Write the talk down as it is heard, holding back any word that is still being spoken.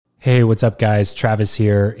Hey, what's up, guys? Travis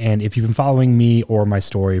here. And if you've been following me or my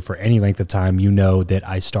story for any length of time, you know that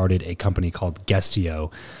I started a company called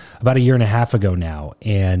Guestio about a year and a half ago now.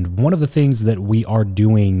 And one of the things that we are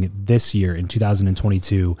doing this year in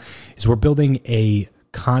 2022 is we're building a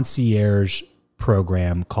concierge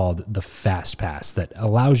program called the Fast Pass that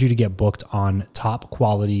allows you to get booked on top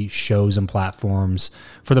quality shows and platforms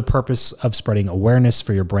for the purpose of spreading awareness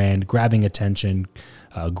for your brand, grabbing attention,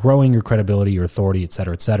 growing your credibility, your authority, et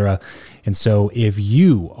cetera, et cetera. And so if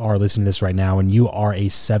you are listening to this right now and you are a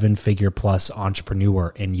 7-figure plus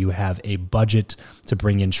entrepreneur and you have a budget to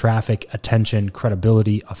bring in traffic, attention,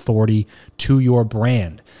 credibility, authority to your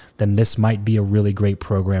brand, then this might be a really great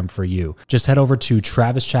program for you. Just head over to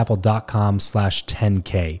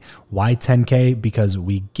travischappell.com/10K. Why 10K? Because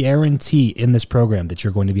we guarantee in this program that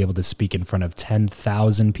you're going to be able to speak in front of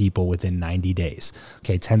 10,000 people within 90 days.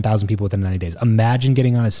 Okay, 10,000 people within 90 days. Imagine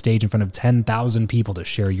getting on a stage in front of 10,000 people to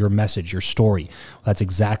share your message, your story. Well, that's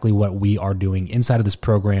exactly what we are doing inside of this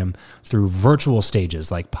program through virtual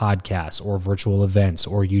stages like podcasts or virtual events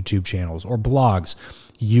or YouTube channels or blogs.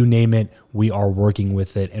 You name it, we are working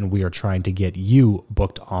with it, and we are trying to get you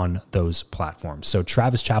booked on those platforms. So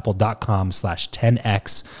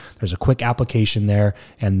travischappell.com/10X. There's a quick application there,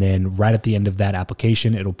 and then right at the end of that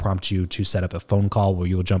application, it'll prompt you to set up a phone call where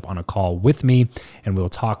you'll jump on a call with me, and we'll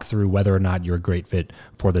talk through whether or not you're a great fit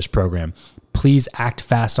for this program. Please act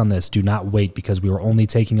fast on this. Do not wait, because we are only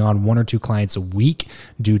taking on 1 or 2 clients a week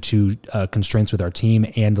due to constraints with our team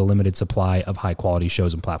and the limited supply of high quality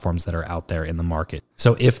shows and platforms that are out there in the market.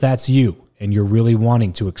 So if that's you and you're really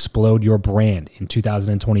wanting to explode your brand in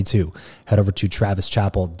 2022, head over to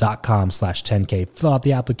travischappell.com/10K, fill out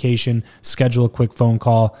the application, schedule a quick phone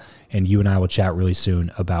call, and you and I will chat really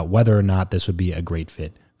soon about whether or not this would be a great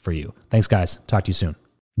fit for you. Thanks, guys. Talk to you soon.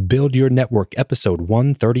 Build Your Network, episode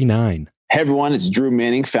 139. Hey everyone, it's Drew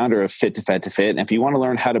Manning, founder of Fit to Fat to Fit. And if you want to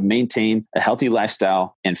learn how to maintain a healthy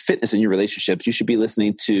lifestyle and fitness in your relationships, you should be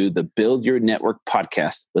listening to the Build Your Network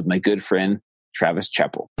podcast with my good friend, Travis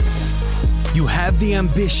Chappell. You have the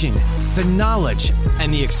ambition, the knowledge,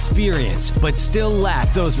 and the experience, but still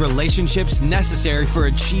lack those relationships necessary for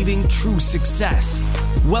achieving true success.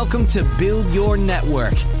 Welcome to Build Your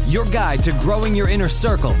Network, your guide to growing your inner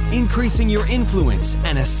circle, increasing your influence,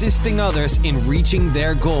 and assisting others in reaching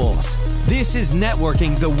their goals. This is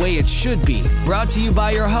networking the way it should be, brought to you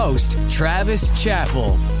by your host, Travis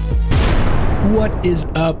Chappell. What is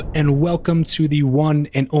up, and welcome to the one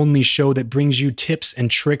and only show that brings you tips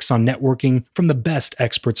and tricks on networking from the best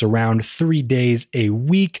experts around 3 days a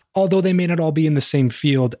week. Although they may not all be in the same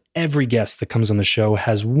field, every guest that comes on the show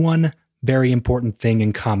has one very important thing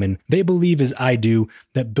in common. They believe, as I do,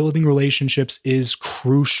 that building relationships is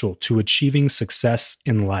crucial to achieving success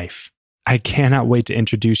in life. I cannot wait to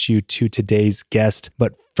introduce you to today's guest,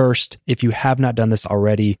 but first, if you have not done this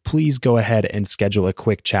already, please go ahead and schedule a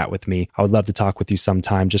quick chat with me. I would love to talk with you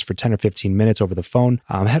sometime just for 10 or 15 minutes over the phone.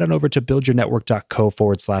 Head on over to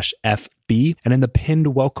buildyournetwork.co/FB. And in the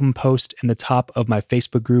pinned welcome post in the top of my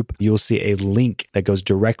Facebook group, you'll see a link that goes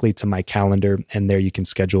directly to my calendar. And there you can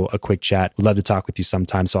schedule a quick chat. Would love to talk with you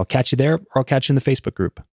sometime. So I'll catch you there, or I'll catch you in the Facebook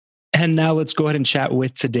group. And now let's go ahead and chat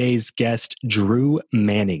with today's guest, Drew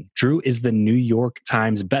Manning. Drew is the New York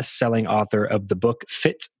Times best-selling author of the book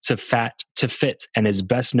Fit to Fat to Fit, and is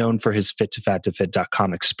best known for his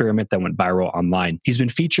fittofattofit.com experiment that went viral online. He's been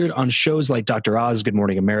featured on shows like Dr. Oz, Good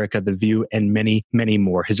Morning America, The View, and many, many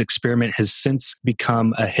more. His experiment has since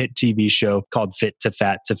become a hit TV show called Fit to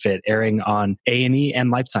Fat to Fit, airing on A&E and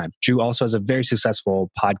Lifetime. Drew also has a very successful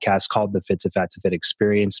podcast called The Fit to Fat to Fit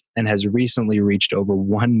Experience, and has recently reached over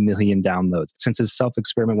 1 million downloads. Since his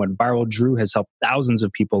self-experiment went viral, Drew has helped thousands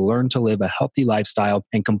of people learn to live a healthy lifestyle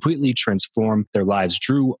and completely transform their lives.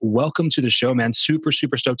 Drew, welcome to the show, man. Super,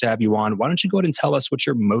 super stoked to have you on. Why don't you go ahead and tell us what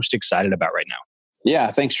you're most excited about right now?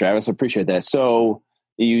 Yeah, thanks, Travis. I appreciate that. So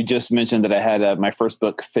you just mentioned that I had my first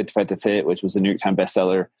book, Fit to Fat to Fit, which was a New York Times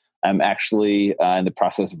bestseller. I'm actually in the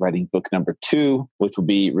process of writing book number 2, which will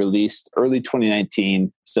be released early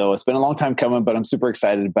 2019. So it's been a long time coming, but I'm super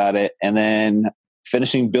excited about it. And then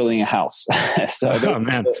finishing building a house. So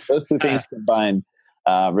those two things combined,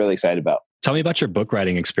 really excited about. Tell me about your book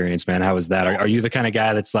writing experience, man. How was that? Are you the kind of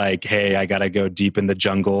guy that's like, hey, I got to go deep in the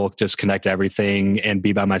jungle, just connect everything and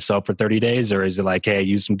be by myself for 30 days? Or is it like, hey,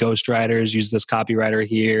 use some ghostwriters, use this copywriter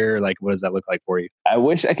here? Like, what does that look like for you? I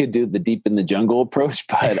wish I could do the deep in the jungle approach,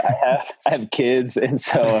 but I have kids. And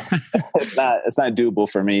so it's not doable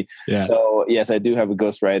for me. Yeah. So yes, I do have a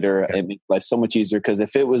ghostwriter. Okay. It makes life so much easier, because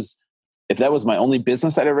if that was my only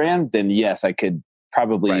business that I ran, then yes, I could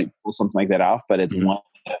probably pull something like that off, but it's one of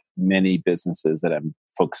many businesses that I'm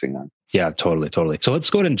focusing on. Yeah, totally, totally. So let's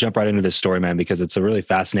go ahead and jump right into this story, man, because it's a really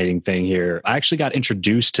fascinating thing here. I actually got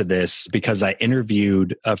introduced to this because I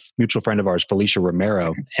interviewed a mutual friend of ours, Felicia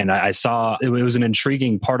Romero, and I saw it was an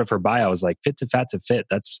intriguing part of her bio. I was like, fit to fat to fit.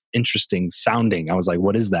 That's interesting sounding. I was like,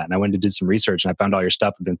 what is that? And I went and did some research and I found all your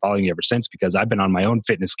stuff. I've been following you ever since because I've been on my own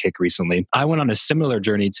fitness kick recently. I went on a similar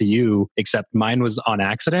journey to you, except mine was on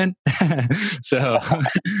accident. So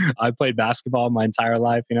I played basketball my entire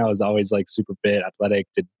life. I was always like super fit, athletic,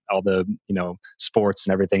 did all the, sports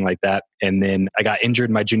and everything like that. And then I got injured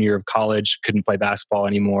my junior year of college, couldn't play basketball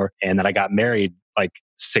anymore. And then I got married like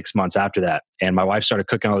 6 months after that. And my wife started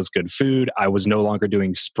cooking all this good food. I was no longer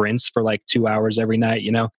doing sprints for like 2 hours every night,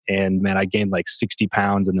 and man, I gained like 60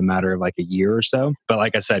 pounds in the matter of like a year or so. But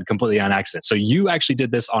like I said, completely on accident. So you actually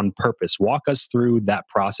did this on purpose. Walk us through that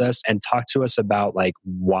process and talk to us about like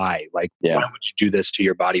why, why would you do this to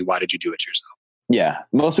your body? Why did you do it to yourself? Yeah,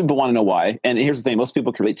 most people want to know why. And here's the thing, most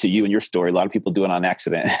people can relate to you and your story. A lot of people do it on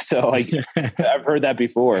accident. So I've heard that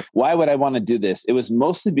before. Why would I want to do this? It was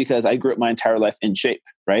mostly because I grew up my entire life in shape,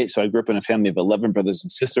 right? So I grew up in a family of 11 brothers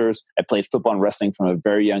and sisters. I played football and wrestling from a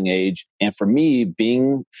very young age. And for me,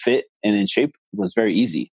 being fit and in shape was very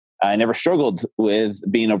easy. I never struggled with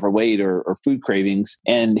being overweight or food cravings.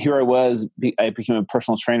 And here I was, I became a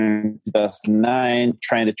personal trainer in 2009,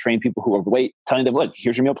 trying to train people who are overweight, telling them, look,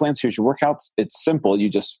 here's your meal plans, here's your workouts. It's simple. You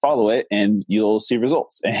just follow it and you'll see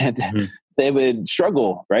results. And they would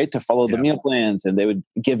struggle, right, to follow the meal plans, and they would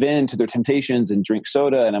give in to their temptations and drink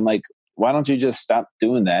soda. And I'm like, why don't you just stop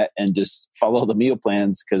doing that and just follow the meal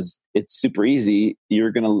plans? Because it's super easy.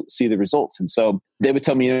 You're going to see the results. And so they would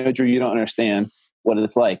tell me, Drew, you don't understand what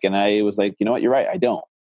it's like. And I was like, you know what, you're right, I don't.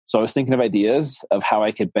 So I was thinking of ideas of how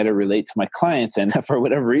I could better relate to my clients. And for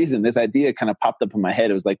whatever reason, this idea kind of popped up in my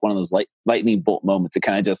head. It was like one of those lightning bolt moments. It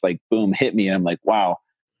kind of just like, boom, hit me. And I'm like, wow,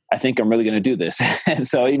 I think I'm really going to do this. And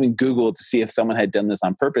so I even Googled to see if someone had done this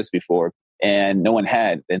on purpose before, and no one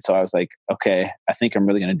had. And so I was like, okay, I think I'm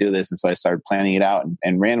really going to do this. And so I started planning it out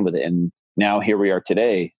and ran with it. And now here we are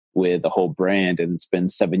today with the whole brand. And it's been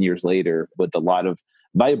 7 years later with a lot of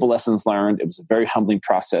valuable lessons learned. It was a very humbling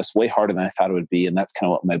process, way harder than I thought it would be. And that's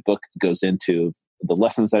kind of what my book goes into, the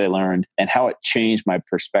lessons that I learned and how it changed my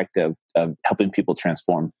perspective of helping people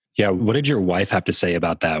transform. Yeah. What did your wife have to say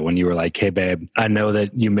about that when you were like, hey, babe, I know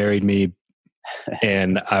that you married me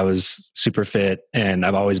and I was super fit and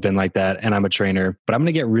I've always been like that and I'm a trainer, but I'm going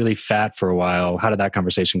to get really fat for a while. How did that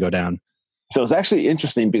conversation go down? So it's actually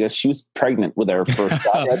interesting because she was pregnant with our first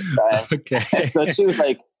daughter at the time. Okay. And so she was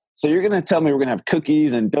like, so you're going to tell me we're going to have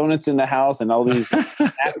cookies and donuts in the house and all these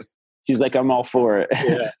snacks? She's like, I'm all for it.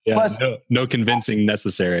 Yeah. Plus, no convincing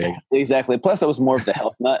necessary. Exactly. Plus, I was more of the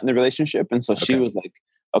health nut in the relationship. And so she was like,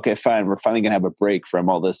 okay, fine. We're finally going to have a break from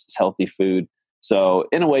all this healthy food. So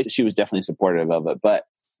in a way, she was definitely supportive of it. But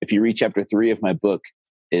if you read chapter 3 of my book,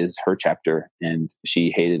 is her chapter, and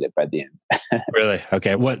she hated it by the end. Really?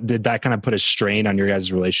 Okay. What did that kind of put a strain on your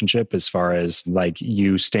guys' relationship as far as like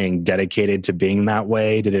you staying dedicated to being that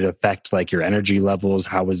way? Did it affect like your energy levels?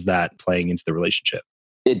 How was that playing into the relationship?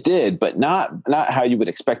 It did, but not how you would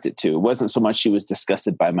expect it to. It wasn't so much she was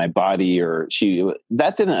disgusted by my body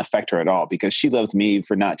that didn't affect her at all because she loved me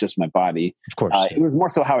for not just my body. Of course. It was more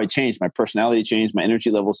so how I changed. My personality changed. My energy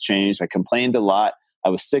levels changed. I complained a lot. I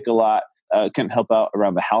was sick a lot. Couldn't help out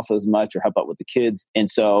around the house as much or help out with the kids. And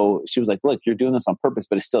so she was like, look, you're doing this on purpose,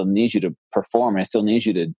 but I still need you to perform. I still need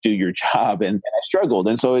you to do your job. And I struggled.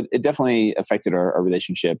 And so it definitely affected our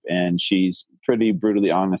relationship. And she's pretty brutally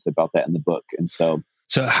honest about that in the book. And so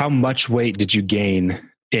how much weight did you gain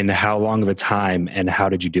in how long of a time and how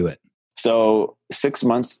did you do it? So 6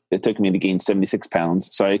 months, it took me to gain 76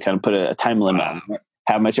 pounds. So I kind of put a time limit on it.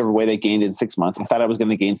 How much ever weight I gained in 6 months. I thought I was going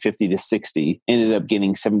to gain 50 to 60, ended up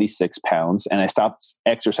gaining 76 pounds, and I stopped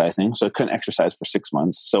exercising. So I couldn't exercise for 6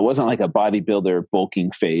 months. So it wasn't like a bodybuilder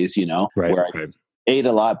bulking phase, where I ate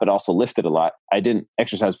a lot, but also lifted a lot. I didn't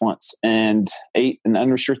exercise once and ate an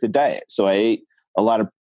unrestricted diet. So I ate a lot of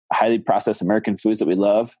highly processed American foods that we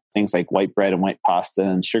love, things like white bread and white pasta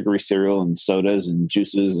and sugary cereal and sodas and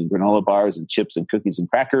juices and granola bars and chips and cookies and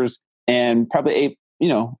crackers, and probably ate,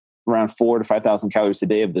 around 4,000 to 5,000 calories a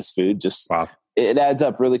day of this food. Just wow. It adds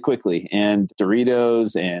up really quickly. And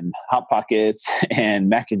Doritos and Hot Pockets and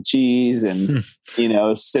mac and cheese and,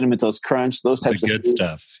 Cinnamon Toast Crunch, those types of good foods.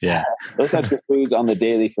 Stuff. Yeah. Those types of foods on the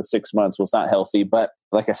daily for 6 months was not healthy. But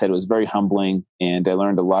like I said, it was very humbling. And I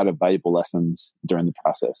learned a lot of valuable lessons during the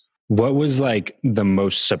process. What was like the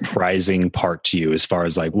most surprising part to you as far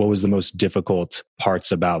as like, what was the most difficult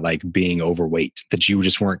parts about like being overweight that you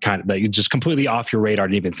just weren't that you just completely off your radar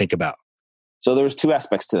didn't even think about? So there was two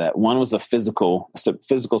aspects to that. One was the physical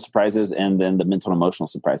surprises, and then the mental and emotional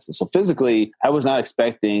surprises. So physically, I was not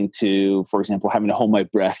expecting to, for example, having to hold my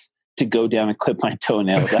breath to go down and clip my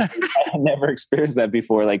toenails. I had never experienced that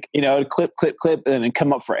before. Like, clip, and then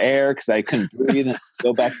come up for air because I couldn't breathe and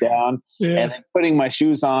go back down. Yeah. And then putting my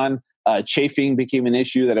shoes on, chafing became an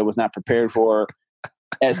issue that I was not prepared for.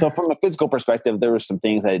 And so from a physical perspective, there were some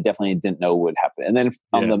things I definitely didn't know would happen. And then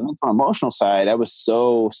on the mental and emotional side, I was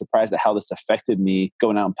so surprised at how this affected me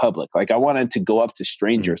going out in public. Like, I wanted to go up to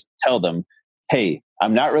strangers, tell them, hey,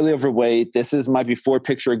 I'm not really overweight. This is my before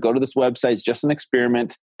picture. Go to this website. It's just an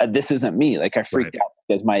experiment. This isn't me. Like, I freaked out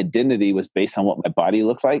because my identity was based on what my body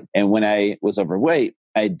looked like. And when I was overweight,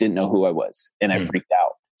 I didn't know who I was, and I freaked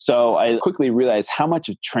out. So I quickly realized how much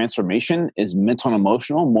of transformation is mental and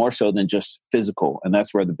emotional, more so than just physical. And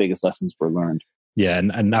that's where the biggest lessons were learned. Yeah.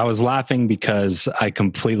 And I was laughing because I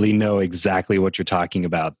completely know exactly what you're talking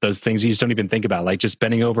about. Those things you just don't even think about, like just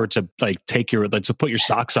bending over to to put your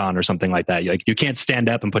socks on or something like that. You can't stand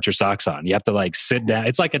up and put your socks on. You have to sit down.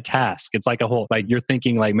 It's like a task. It's like a whole, you're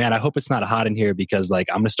thinking man, I hope it's not hot in here because I'm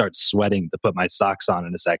going to start sweating to put my socks on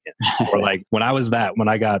in a second. Or when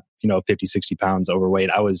I got 50, 60 pounds overweight,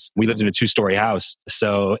 we lived in a 2-story house.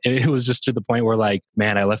 So it was just to the point where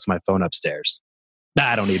man, I left my phone upstairs.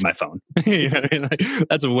 I don't need my phone.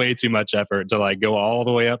 That's way too much effort to go all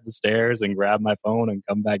the way up the stairs and grab my phone and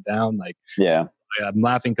come back down. I'm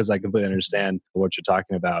laughing because I completely understand what you're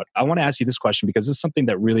talking about. I want to ask you this question because this is something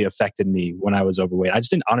that really affected me when I was overweight. I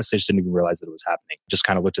just didn't even realize that it was happening. Just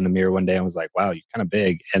kind of looked in the mirror one day and was like, wow, you're kind of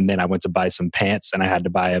big. And then I went to buy some pants and I had to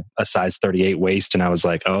buy a size 38 waist. And I was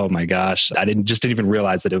like, oh my gosh, I didn't even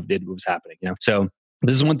realize that it was happening. So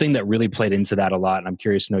this is one thing that really played into that a lot. And I'm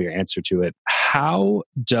curious to know your answer to it. How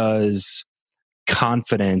does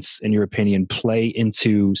confidence, in your opinion, play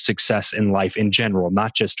into success in life in general,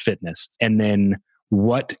 not just fitness? And then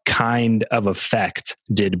what kind of effect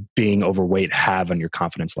did being overweight have on your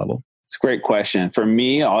confidence level? It's a great question. For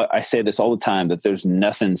me, I say this all the time, that there's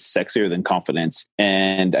nothing sexier than confidence.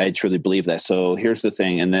 And I truly believe that. So here's the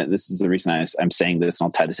thing, and this is the reason I'm saying this, and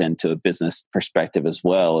I'll tie this into a business perspective as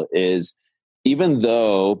well, is even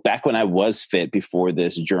though back when I was fit before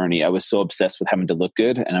this journey, I was so obsessed with having to look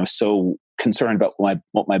good, and I was so concerned about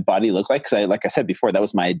what my body looked like. Because like I said before, that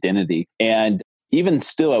was my identity. And even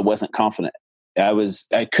still, I wasn't confident.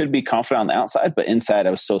 I could be confident on the outside, but inside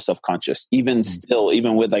I was so self-conscious. Even still,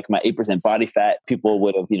 even with my 8% body fat, people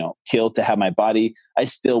would have, killed to have my body. I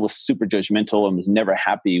still was super judgmental and was never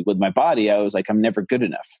happy with my body. I was like, I'm never good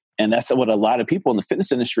enough. And that's what a lot of people in the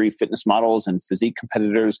fitness industry, fitness models and physique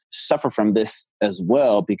competitors suffer from this as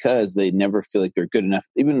well, because they never feel like they're good enough.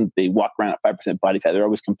 Even if they walk around at 5% body fat, they're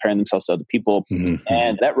always comparing themselves to other people.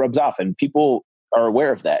 And that rubs off, and people are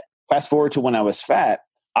aware of that. Fast forward to when I was fat.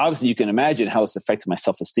 Obviously, you can imagine how this affected my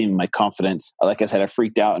self-esteem and my confidence. Like I said, I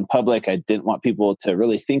freaked out in public. I didn't want people to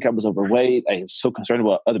really think I was overweight. I was so concerned about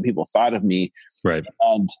what other people thought of me. Right.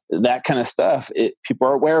 And that kind of stuff, people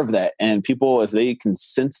are aware of that. And people, if they can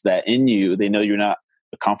sense that in you, they know you're not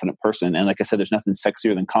a confident person. And like I said, there's nothing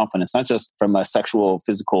sexier than confidence, not just from a sexual,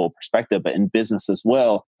 physical perspective, but in business as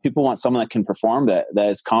well. People want someone that can perform, that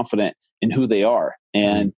is confident in who they are.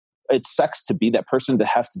 And it sucks to be that person, to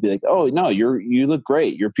have to be like, oh no, you look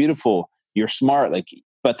great, you're beautiful, you're smart.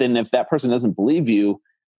 But then if that person doesn't believe you,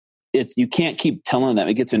 you can't keep telling them.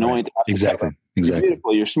 It gets annoying. Right. Exactly. You're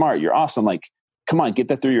beautiful, you're smart, you're awesome. Come on, get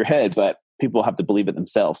that through your head. But people have to believe it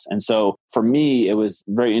themselves. And so for me, it was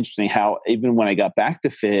very interesting how even when I got back to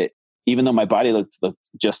fit, even though my body looked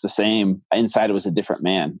just the same, inside it was a different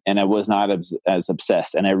man. And I was not as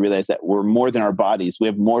obsessed. And I realized that we're more than our bodies. We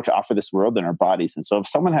have more to offer this world than our bodies. And so if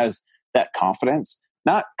someone has that confidence,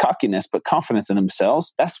 not cockiness, but confidence in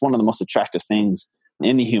themselves, that's one of the most attractive things in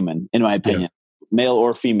any human, in my opinion, male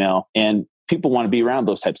or female. And people want to be around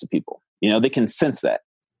those types of people. They can sense that.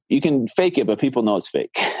 You can fake it, but people know it's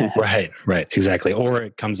fake. Right, exactly. Or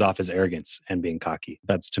it comes off as arrogance and being cocky.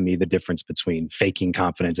 That's, to me, the difference between faking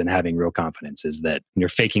confidence and having real confidence, is that when you're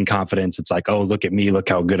faking confidence, it's like, oh, look at me, look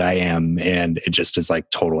how good I am. And it just is like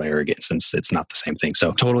total arrogance. And it's not the same thing.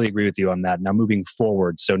 So totally agree with you on that. Now moving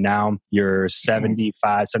forward. So now you're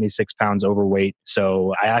 75, 76 pounds overweight.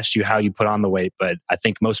 So I asked you how you put on the weight, but I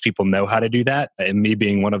think most people know how to do that, and me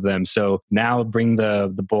being one of them. So now bring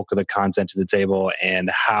the bulk of the content to the table, and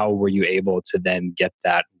how were you able to then get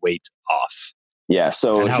that weight off? Yeah.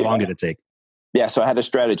 So and how long did it take? Yeah. So I had a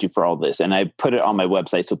strategy for all this, and I put it on my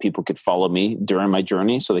website so people could follow me during my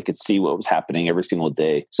journey, so they could see what was happening every single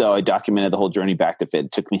day. So I documented the whole journey back to fit.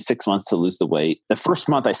 It took me 6 months to lose the weight. The first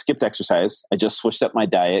month I skipped exercise. I just switched up my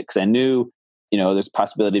diet because I knew there's a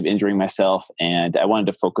possibility of injuring myself. And I wanted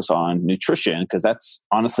to focus on nutrition because that's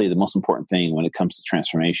honestly the most important thing when it comes to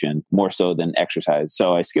transformation, more so than exercise.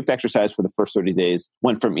 So I skipped exercise for the first 30 days,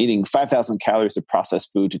 went from eating 5,000 calories of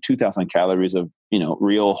processed food to 2,000 calories of,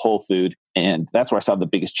 real whole food. And that's where I saw the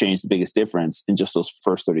biggest change, the biggest difference in just those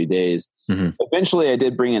first 30 days. Mm-hmm. Eventually, I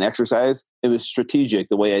did bring in exercise. It was strategic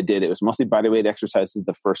the way I did it. It was mostly bodyweight exercises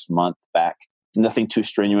the first month back. Nothing too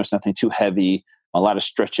strenuous, nothing too heavy, a lot of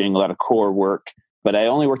stretching, a lot of core work. But I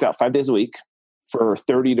only worked out 5 days a week for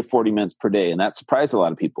 30 to 40 minutes per day. And that surprised a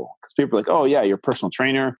lot of people because people are like, oh yeah, you're a personal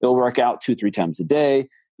trainer. You'll work out 2-3 times a day.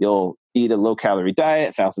 You'll eat a low calorie diet,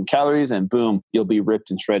 1,000 calories, and boom, you'll be ripped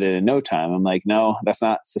and shredded in no time. I'm like, no, that's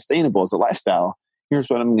not sustainable as a lifestyle. Here's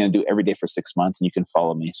what I'm going to do every day for 6 months and you can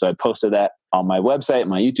follow me. So I posted that on my website,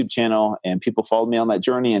 my YouTube channel, and people followed me on that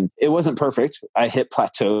journey. And it wasn't perfect. I hit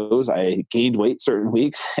plateaus. I gained weight certain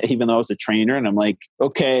weeks, even though I was a trainer. And I'm like,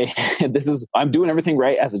 okay, I'm doing everything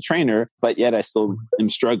right as a trainer, but yet I still am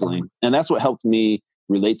struggling. And that's what helped me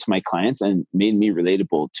relate to my clients and made me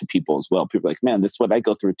relatable to people as well. People are like, man, this is what I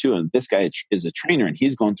go through too. And this guy is a trainer and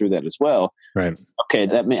he's going through that as well. Right. Okay.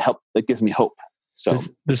 That may help. That gives me hope. So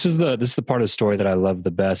this is the part of the story that I love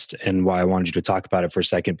the best and why I wanted you to talk about it for a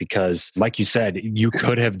second, because like you said, you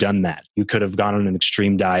could have done that. You could have gone on an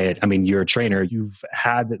extreme diet. I mean, you're a trainer. You've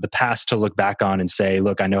had the past to look back on and say,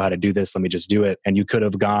 look, I know how to do this. Let me just do it. And you could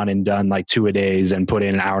have gone and done like 2-a-days and put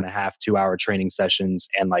in 1.5 hours, 2-hour training sessions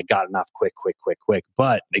and like gotten off quick.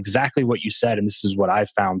 But exactly what you said, and this is what I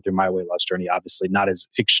found through my weight loss journey, obviously not as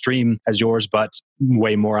extreme as yours, but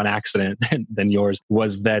way more on accident than yours,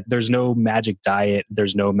 was that there's no magic diet.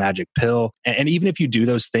 There's no magic pill. And even if you do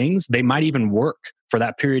those things, they might even work for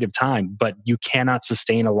that period of time, but you cannot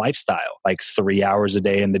sustain a lifestyle like 3 hours a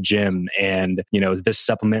day in the gym and, this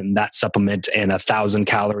supplement and that supplement and 1,000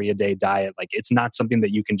 calorie a day diet. Like it's not something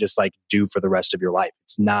that you can just like do for the rest of your life.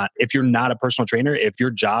 It's not, if you're not a personal trainer, if your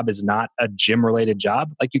job is not a gym related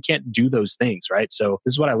job, like you can't do those things, right? So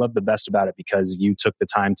this is what I love the best about it, because you took the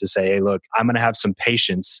time to say, hey, look, I'm going to have some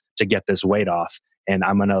patience to get this weight off. And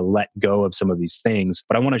I'm going to let go of some of these things,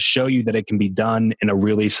 but I want to show you that it can be done in a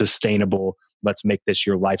really sustainable, let's make this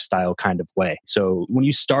your lifestyle kind of way. So when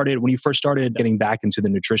you first started getting back into the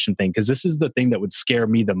nutrition thing, because this is the thing that would scare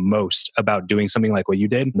me the most about doing something like what you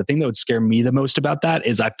did. The thing that would scare me the most about that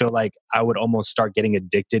is I feel like I would almost start getting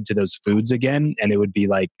addicted to those foods again. And it would be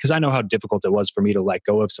like, because I know how difficult it was for me to let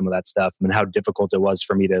go of some of that stuff and how difficult it was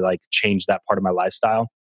for me to like change that part of my lifestyle.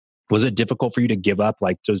 Was it difficult for you to give up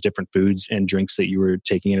like those different foods and drinks that you were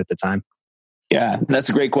taking in at the time? Yeah, that's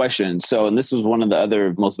a great question. So, and this was one of the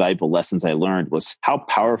other most valuable lessons I learned, was how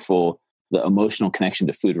powerful the emotional connection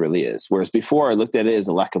to food really is. Whereas before I looked at it as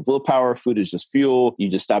a lack of willpower, food is just fuel. You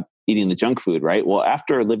just stop eating the junk food, right? Well,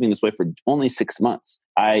 after living this way for only 6 months,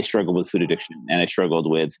 I struggled with food addiction and I struggled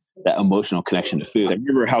with that emotional connection to food. I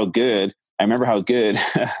remember how good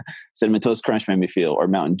Cinnamon Toast Crunch made me feel, or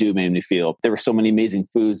Mountain Dew made me feel. There were so many amazing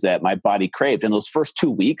foods that my body craved. And those first 2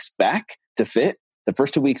 weeks back to fit, the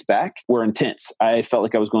first 2 weeks back were intense. I felt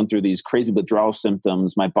like I was going through these crazy withdrawal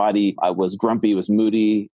symptoms. My body, I was grumpy, was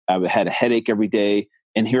moody. I had a headache every day.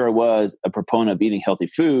 And here I was, a proponent of eating healthy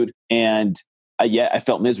food. And yet I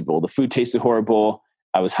felt miserable. The food tasted horrible.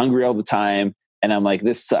 I was hungry all the time. And I'm like,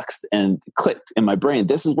 this sucks. And it clicked in my brain.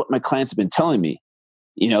 This is what my clients have been telling me.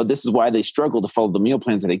 This is why they struggle to follow the meal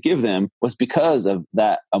plans that I give them, was because of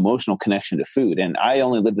that emotional connection to food. And I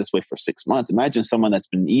only lived this way for 6 months. Imagine someone that's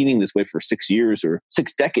been eating this way for 6 years or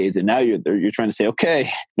 6 decades. And now you're trying to say,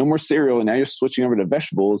 okay, no more cereal. And now you're switching over to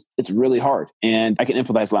vegetables. It's really hard. And I can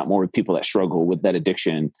empathize a lot more with people that struggle with that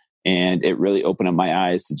addiction. And it really opened up my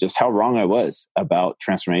eyes to just how wrong I was about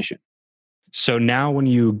transformation. So now when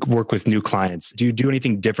you work with new clients, do you do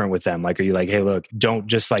anything different with them? Like, are you like, hey, look, don't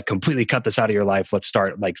just like completely cut this out of your life. Let's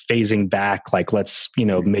start like phasing back. Like, let's,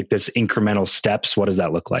 make this incremental steps. What does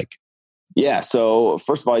that look like? Yeah. So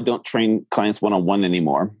first of all, I don't train clients one-on-one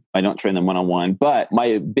anymore. I don't train them one-on-one, but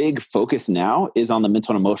my big focus now is on the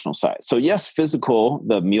mental and emotional side. So yes, physical,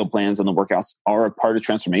 the meal plans and the workouts are a part of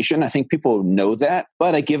transformation. I think people know that,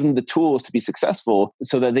 but I give them the tools to be successful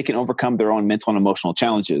so that they can overcome their own mental and emotional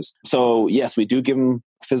challenges. So yes, we do give them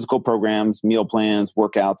physical programs, meal plans,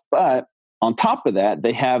 workouts, but on top of that,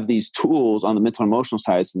 they have these tools on the mental and emotional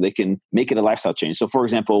side so they can make it a lifestyle change. So for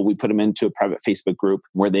example, we put them into a private Facebook group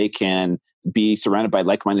where they can be surrounded by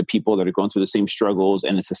like-minded people that are going through the same struggles.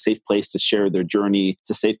 And it's a safe place to share their journey. It's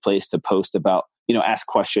a safe place to post about, ask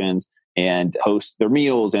questions and post their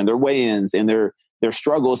meals and their weigh-ins and their their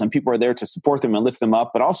struggles, and people are there to support them and lift them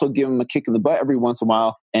up, but also give them a kick in the butt every once in a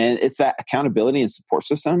while. And it's that accountability and support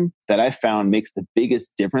system that I found makes the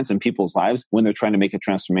biggest difference in people's lives when they're trying to make a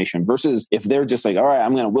transformation, versus if they're just like, all right,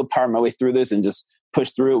 I'm going to willpower my way through this and just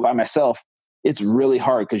push through it by myself. It's really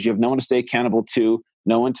hard because you have no one to stay accountable to,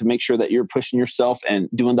 no one to make sure that you're pushing yourself and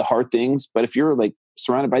doing the hard things. But if you're like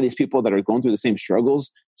surrounded by these people that are going through the same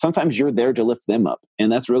struggles, sometimes you're there to lift them up.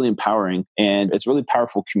 And that's really empowering. And it's really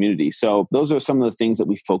powerful community. So those are some of the things that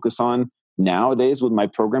we focus on nowadays with my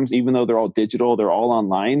programs. Even though they're all digital, they're all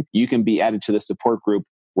online, you can be added to the support group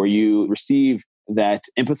where you receive that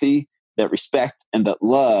empathy, that respect, and that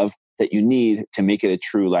love that you need to make it a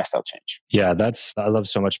true lifestyle change. Yeah, I love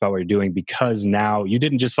so much about what you're doing, because now you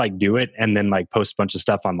didn't just like do it and then like post a bunch of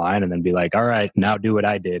stuff online and then be like, all right, now do what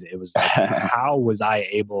I did. It was like, how was I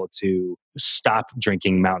able to stop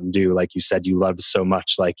drinking Mountain Dew, like you said you loved so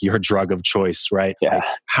much, like your drug of choice, right? Yeah. Like,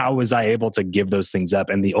 how was I able to give those things up?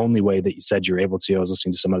 And the only way that you said you're able to, I was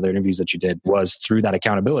listening to some other interviews that you did, was through that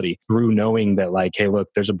accountability, through knowing that like, hey, look,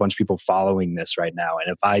 there's a bunch of people following this right now.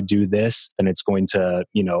 And if I do this, then it's going to,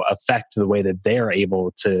 affect the way that they're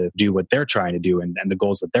able to do what they're trying to do and the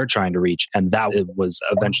goals that they're trying to reach. And that was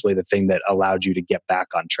eventually the thing that allowed you to get back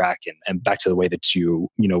on track and back to the way that you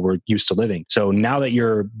were used to living. So now that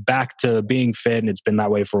you're back to being fit and it's been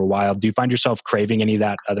that way for a while, do you find yourself craving any of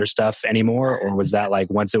that other stuff anymore? Or was that like,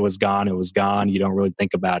 once it was gone, you don't really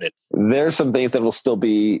think about it? There's some things that will still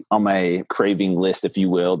be on my craving list, if you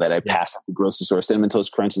will, that I pass at the grocery store. Cinnamon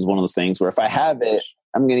Toast Crunch is one of those things where if I have it,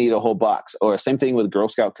 I'm going to eat a whole box. Or same thing with Girl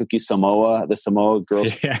Scout cookies, the Samoa Girl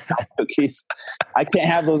Scout cookies. I can't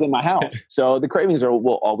have those in my house. So the cravings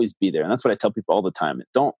will always be there. And that's what I tell people all the time.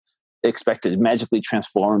 Don't expect to magically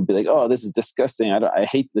transform and be like, oh, this is disgusting. I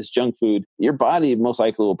hate this junk food. Your body most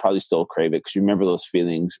likely will probably still crave it because you remember those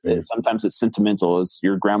feelings. Sometimes it's sentimental. It's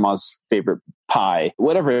your grandma's favorite pie.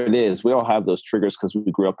 Whatever it is, we all have those triggers because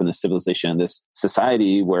we grew up in this civilization, this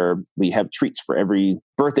society where we have treats for every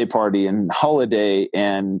birthday party and holiday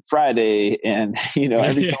and Friday and,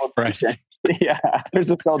 every celebration. Yeah, there's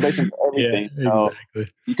a celebration for everything. Yeah, exactly.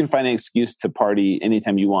 So you can find an excuse to party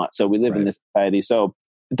anytime you want. So we live in this society. So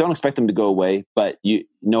don't expect them to go away, but you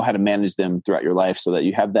know how to manage them throughout your life so that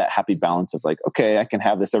you have that happy balance of like, okay, I can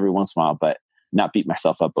have this every once in a while, but not beat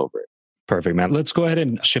myself up over it. Perfect, man. Let's go ahead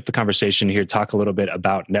and shift the conversation here. Talk a little bit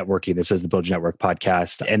about networking. This is the Build Your Network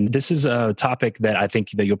podcast. And this is a topic that I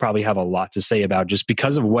think that you'll probably have a lot to say about just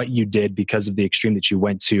because of what you did, because of the extreme that you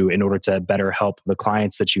went to in order to better help the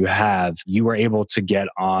clients that you have. You were able to get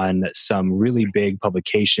on some really big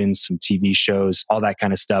publications, some TV shows, all that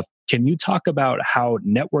kind of stuff. Can you talk about how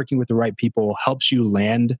networking with the right people helps you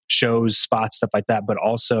land shows, spots, stuff like that, but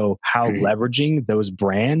also how leveraging those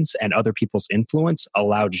brands and other people's influence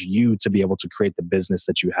allowed you to be able to create the business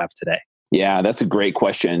that you have today? Yeah, that's a great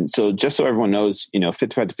question. So just so everyone knows,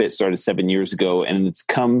 Fit to Fit started 7 years ago, and it's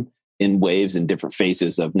come in waves and different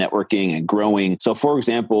phases of networking and growing. So for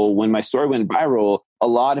example, when my story went viral, a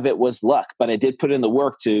lot of it was luck, but I did put in the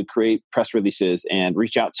work to create press releases and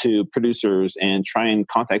reach out to producers and try and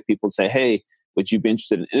contact people and say, hey, would you be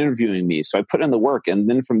interested in interviewing me? So I put in the work, and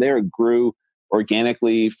then from there it grew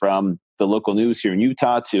organically from the local news here in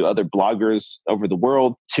Utah to other bloggers over the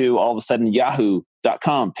world to all of a sudden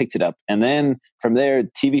Yahoo.com picked it up. And then from there,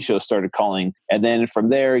 TV shows started calling. And then from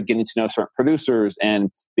there, getting to know certain producers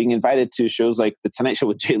and being invited to shows like The Tonight Show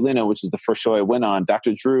with Jay Leno, which is the first show I went on,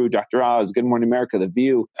 Dr. Drew, Dr. Oz, Good Morning America, The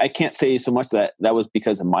View. I can't say so much that was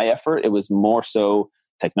because of my effort. It was more so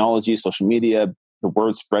technology, social media, the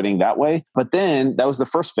word spreading that way. But then that was the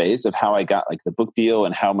first phase of how I got like the book deal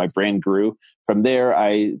and how my brand grew. From there,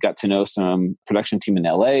 I got to know some production team in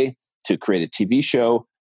LA to create a TV show,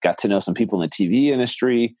 got to know some people in the TV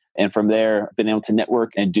industry. And from there, been able to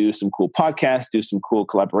network and do some cool podcasts, do some cool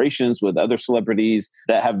collaborations with other celebrities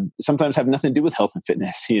that sometimes have nothing to do with health and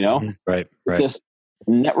fitness, Right. Just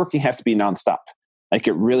networking has to be nonstop. Like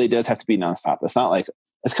it really does have to be nonstop. It's kind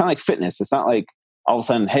of like fitness. It's not like all of a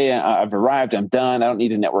sudden, hey, I've arrived, I'm done, I don't need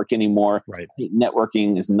to network anymore. Right.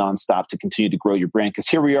 Networking is nonstop to continue to grow your brand. Because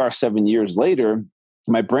here we are 7 years later,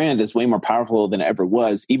 my brand is way more powerful than it ever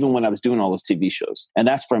was, even when I was doing all those TV shows. And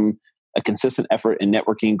that's from a consistent effort in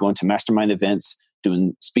networking, going to mastermind events,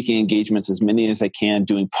 doing speaking engagements as many as I can,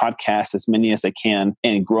 doing podcasts as many as I can,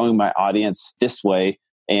 and growing my audience this way,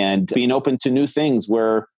 and being open to new things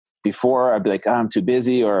where before I'd be like, I'm too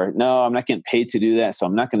busy, or no, I'm not getting paid to do that, so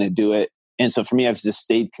I'm not going to do it. And so for me, I've just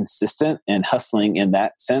stayed consistent and hustling in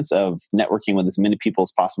that sense of networking with as many people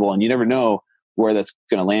as possible. And you never know where that's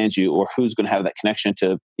going to land you or who's going to have that connection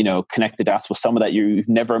to, connect the dots with someone that you've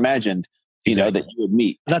never imagined. that you would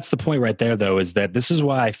meet. That's the point right there, though, is that this is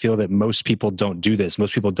why I feel that most people don't do this.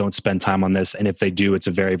 Most people don't spend time on this. And if they do, it's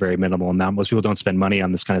a very, very minimal amount. Most people don't spend money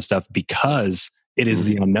on this kind of stuff because it is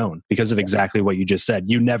the unknown, because of exactly what you just said.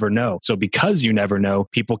 You never know. So because you never know,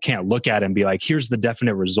 people can't look at it and be like, here's the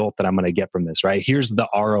definite result that I'm going to get from this, right? Here's the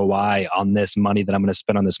ROI on this money that I'm going to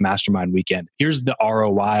spend on this mastermind weekend. Here's the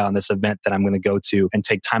ROI on this event that I'm going to go to and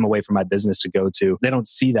take time away from my business to go to. They don't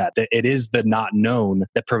see that. It is the not known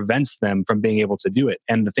that prevents them from being able to do it.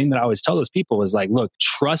 And the thing that I always tell those people is like, look,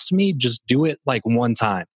 trust me, just do it like one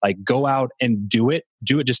time. Like go out and do it.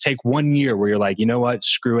 Just take 1 year where you're like, you know what,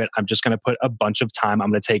 screw it. I'm just going to put a bunch of time. I'm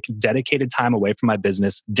going to take dedicated time away from my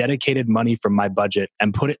business, dedicated money from my budget,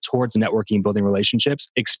 and put it towards networking, building relationships.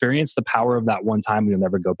 Experience the power of that one time and you'll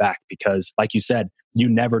never go back. Because like you said, you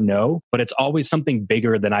never know, but it's always something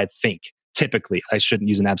bigger than I think. Typically, I shouldn't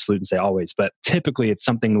use an absolute and say always, but typically it's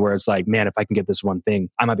something where it's like, man, if I can get this one thing,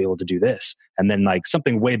 I might be able to do this. And then like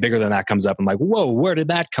something way bigger than that comes up. I'm like, whoa, where did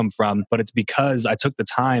that come from? But it's because I took the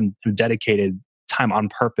time and dedicated time on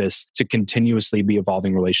purpose to continuously be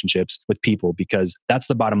evolving relationships with people, because that's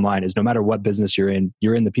the bottom line is no matter what business you're in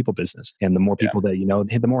the people business. And the more people that you know,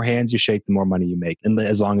 the more hands you shake, the more money you make. And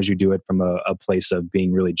as long as you do it from a place of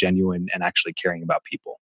being really genuine and actually caring about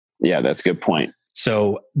people. Yeah, that's a good point.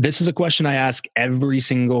 So this is a question I ask every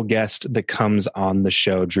single guest that comes on the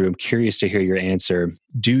show, Drew. I'm curious to hear your answer.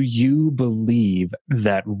 Do you believe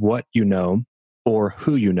that what you know or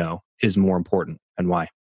who you know is more important, and why?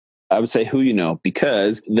 I would say who you know,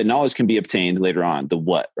 because the knowledge can be obtained later on, the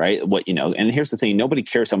what, right? What you know. And here's the thing, nobody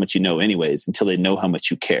cares how much you know anyways until they know how much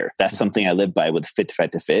you care. That's something I live by with Fit to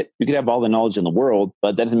Fat to Fit. You could have all the knowledge in the world,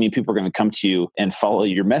 but that doesn't mean people are going to come to you and follow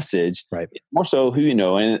your message. Right. More so who you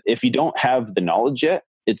know. And if you don't have the knowledge yet,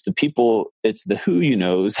 it's the people, it's the who you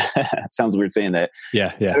knows. It sounds weird saying that.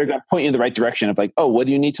 Yeah. They're going to point you in the right direction of like, oh, what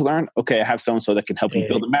do you need to learn? Okay, I have so-and-so that can help you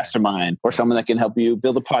build a mastermind, or someone that can help you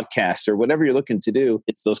build a podcast, or whatever you're looking to do.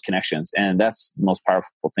 It's those connections. And that's the most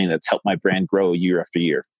powerful thing that's helped my brand grow year after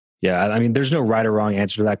year. Yeah. I mean, there's no right or wrong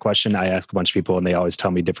answer to that question. I ask a bunch of people and they always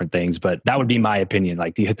tell me different things, but that would be my opinion.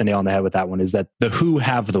 Like you hit the nail on the head with that one, is that the who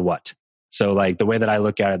have the what. So like the way that I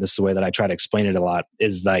look at it, this is the way that I try to explain it a lot,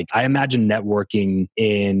 is like I imagine networking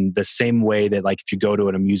in the same way that like if you go to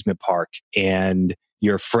an amusement park and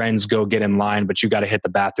your friends go get in line, but you got to hit the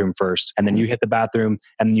bathroom first. And then you hit the bathroom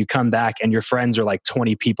and then you come back and your friends are like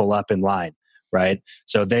 20 people up in line, right?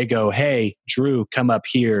 So they go, hey, Drew, come up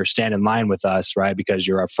here, stand in line with us, right? Because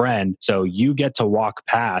you're a friend. So you get to walk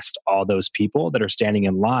past all those people that are standing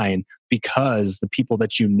in line because the people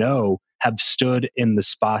that you know have stood in the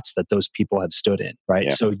spots that those people have stood in, right? Yeah.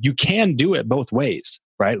 So you can do it both ways,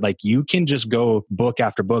 right? Like you can just go book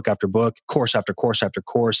after book after book, course after course after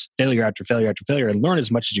course, failure after failure after failure, and learn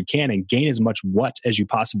as much as you can and gain as much what as you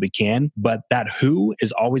possibly can. But that who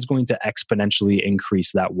is always going to exponentially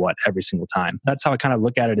increase that what every single time. That's how I kind of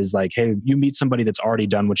look at it, is like, hey, you meet somebody that's already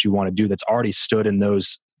done what you want to do, that's already stood in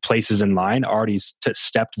those places in line, already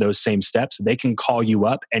stepped those same steps. They can call you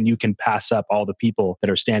up and you can pass up all the people that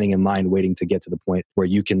are standing in line waiting to get to the point where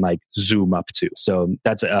you can like zoom up to. So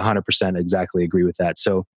that's 100% exactly agree with that.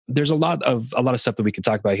 So there's a lot of stuff that we could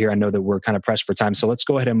talk about here. I know that we're kind of pressed for time. So let's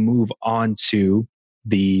go ahead and move on to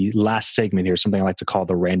the last segment here, something I like to call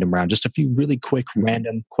the random round. Just a few really quick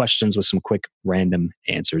random questions with some quick random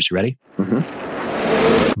answers. You ready?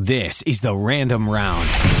 Mm-hmm. This is the random round.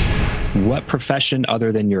 What profession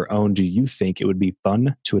other than your own do you think it would be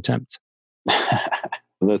fun to attempt?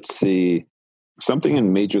 Let's see. Something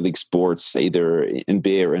in Major League Sports, either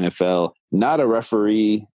NBA or NFL. Not a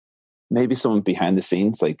referee. Maybe someone behind the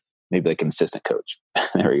scenes, like maybe like an assistant coach.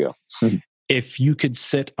 There we go. If you could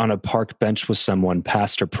sit on a park bench with someone,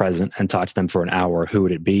 past or present, and talk to them for an hour, who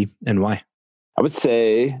would it be and why? I would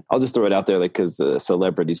say, I'll just throw it out there like because the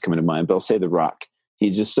celebrities coming to mind, but I'll say The Rock.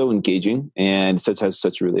 He's just so engaging and has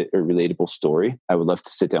such a relatable story. I would love to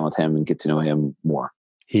sit down with him and get to know him more.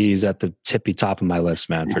 He's at the tippy top of my list,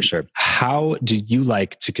 man, for sure. How do you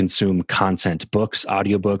like to consume content? Books,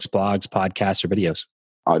 audiobooks, blogs, podcasts, or videos?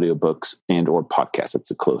 Audiobooks and or podcasts. It's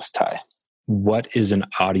a close tie. What is an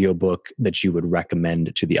audiobook that you would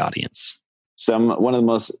recommend to the audience? One of the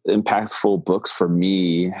most impactful books for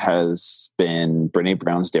me has been Brené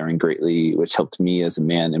Brown's Daring Greatly, which helped me as a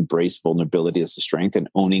man embrace vulnerability as a strength and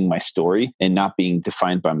owning my story and not being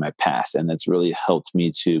defined by my past. And that's really helped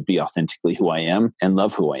me to be authentically who I am and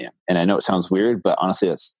love who I am. And I know it sounds weird, but honestly,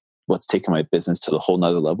 that's what's taken my business to the whole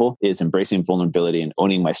nother level, is embracing vulnerability and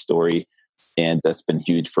owning my story. And that's been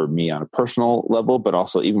huge for me on a personal level, but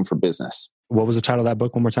also even for business. What was the title of that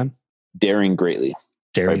book one more time? Daring Greatly.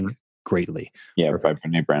 Daring Greatly. Yeah, by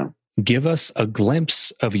Brené Brown. Give us a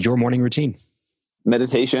glimpse of your morning routine.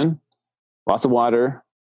 Meditation, lots of water,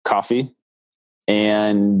 coffee,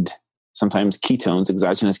 and sometimes ketones,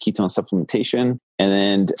 exogenous ketone supplementation. And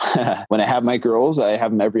then when I have my girls, I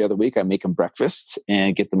have them every other week. I make them breakfast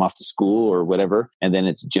and get them off to school or whatever. And then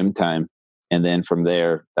it's gym time. And then from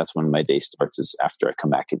there, that's when my day starts, is after I come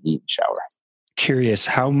back and eat and shower. Curious,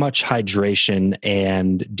 how much hydration,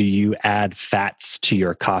 and do you add fats to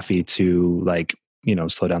your coffee to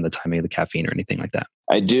slow down the timing of the caffeine or anything like that?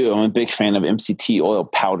 I do. I'm a big fan of MCT oil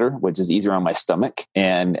powder, which is easier on my stomach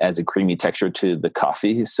and adds a creamy texture to the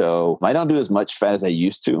coffee. So I don't do as much fat as I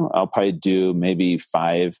used to. I'll probably do maybe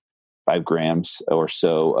 5 grams or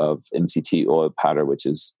so of MCT oil powder, which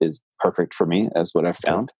is perfect for me, as what I've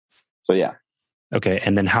found. So yeah. Okay.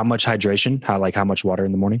 And then how much hydration? How much water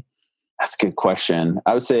in the morning? That's a good question.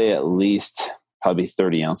 I would say at least probably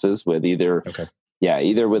 30 ounces with either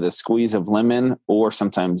with a squeeze of lemon, or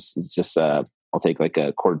sometimes it's just I'll take like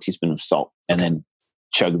a quarter teaspoon of salt and then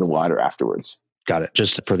chug the water afterwards. Got it.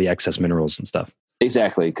 Just for the excess minerals and stuff.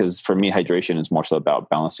 Exactly. Because for me, hydration is more so about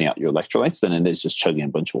balancing out your electrolytes than it is just chugging a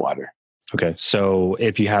bunch of water. Okay. So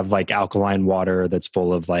if you have like alkaline water that's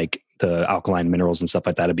full of like the alkaline minerals and stuff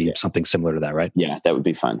like that, it'd be something similar to that, right? Yeah, that would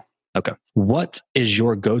be fun. Okay. What is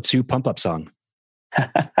your go-to pump-up song?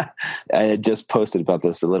 I just posted about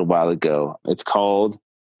this a little while ago. It's called,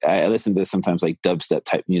 I listen to sometimes like dubstep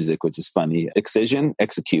type music, which is funny.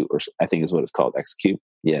 Execute, or I think is what it's called. Execute.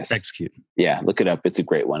 Yes. Execute. Yeah. Look it up. It's a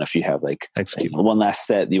great one. If you have like one last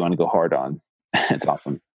set you want to go hard on. It's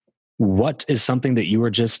awesome. What is something that you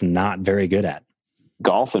were just not very good at?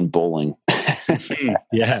 Golf and bowling.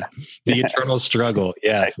 Yeah. The eternal struggle.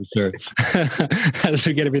 Yeah, for sure. As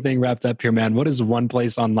we get everything wrapped up here, man, what is one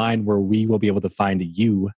place online where we will be able to find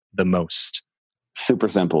you the most? Super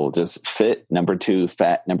simple. Just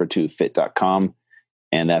fit2fit.com.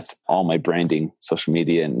 And that's all my branding, social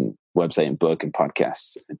media and website and book and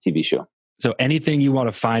podcasts and TV show. So anything you want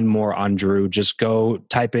to find more on Drew, just go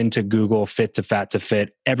type into Google Fit to Fat to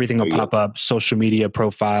Fit. Everything will pop up. Social media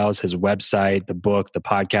profiles, his website, the book, the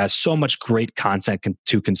podcast. So much great content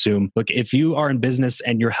to consume. Look, if you are in business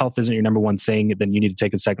and your health isn't your number one thing, then you need to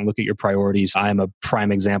take a second look at your priorities. I am a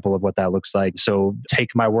prime example of what that looks like. So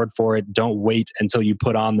take my word for it. Don't wait until you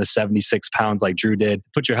put on the 76 pounds like Drew did.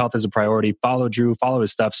 Put your health as a priority. Follow Drew. Follow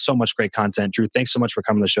his stuff. So much great content. Drew, thanks so much for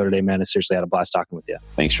coming to the show today, man. I seriously had a blast talking with you.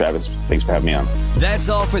 Thanks, Travis. Thanks for having me on. That's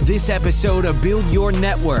all for this episode of Build Your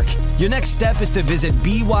Network. Your next step is to visit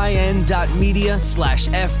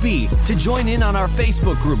byn.media/FB to join in on our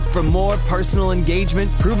Facebook group for more personal engagement,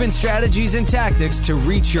 proven strategies, and tactics to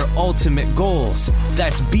reach your ultimate goals.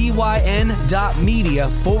 That's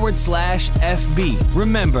byn.media/FB.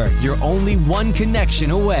 Remember, you're only one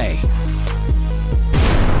connection away.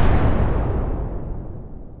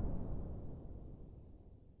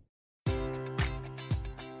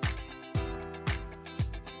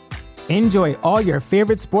 Enjoy all your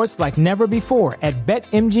favorite sports like never before at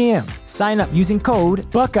BetMGM. Sign up using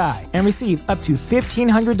code Buckeye and receive up to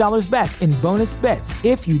 $1,500 back in bonus bets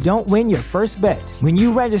if you don't win your first bet. When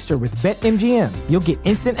you register with BetMGM, you'll get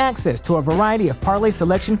instant access to a variety of parlay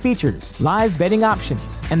selection features, live betting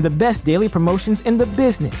options, and the best daily promotions in the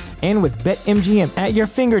business. And with BetMGM at your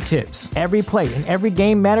fingertips, every play and every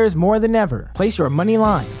game matters more than ever. Place your money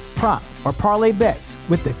line, prop, or parlay bets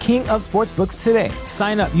with the king of sportsbooks today.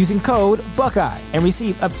 Sign up using code Buckeye and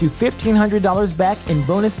receive up to $1,500 back in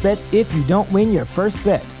bonus bets if you don't win your first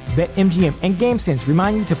bet. BetMGM and GameSense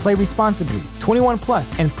remind you to play responsibly. 21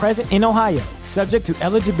 plus and present in Ohio, subject to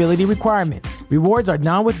eligibility requirements. Rewards are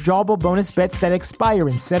non-withdrawable bonus bets that expire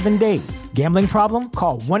in 7 days. Gambling problem?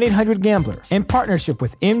 Call 1-800-GAMBLER. In partnership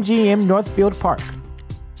with MGM Northfield Park.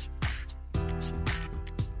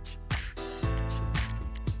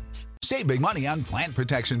 Save big money on plant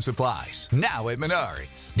protection supplies. Now at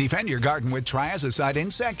Menards. Defend your garden with Triazicide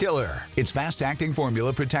Insect Killer. Its fast-acting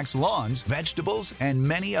formula protects lawns, vegetables, and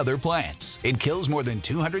many other plants. It kills more than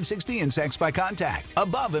 260 insects by contact,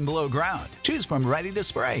 above and below ground. Choose from ready to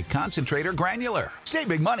spray, concentrate, or granular. Save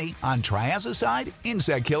big money on Triazicide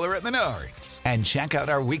Insect Killer at Menards. And check out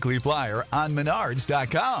our weekly flyer on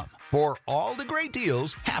Menards.com for all the great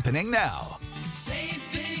deals happening now. Save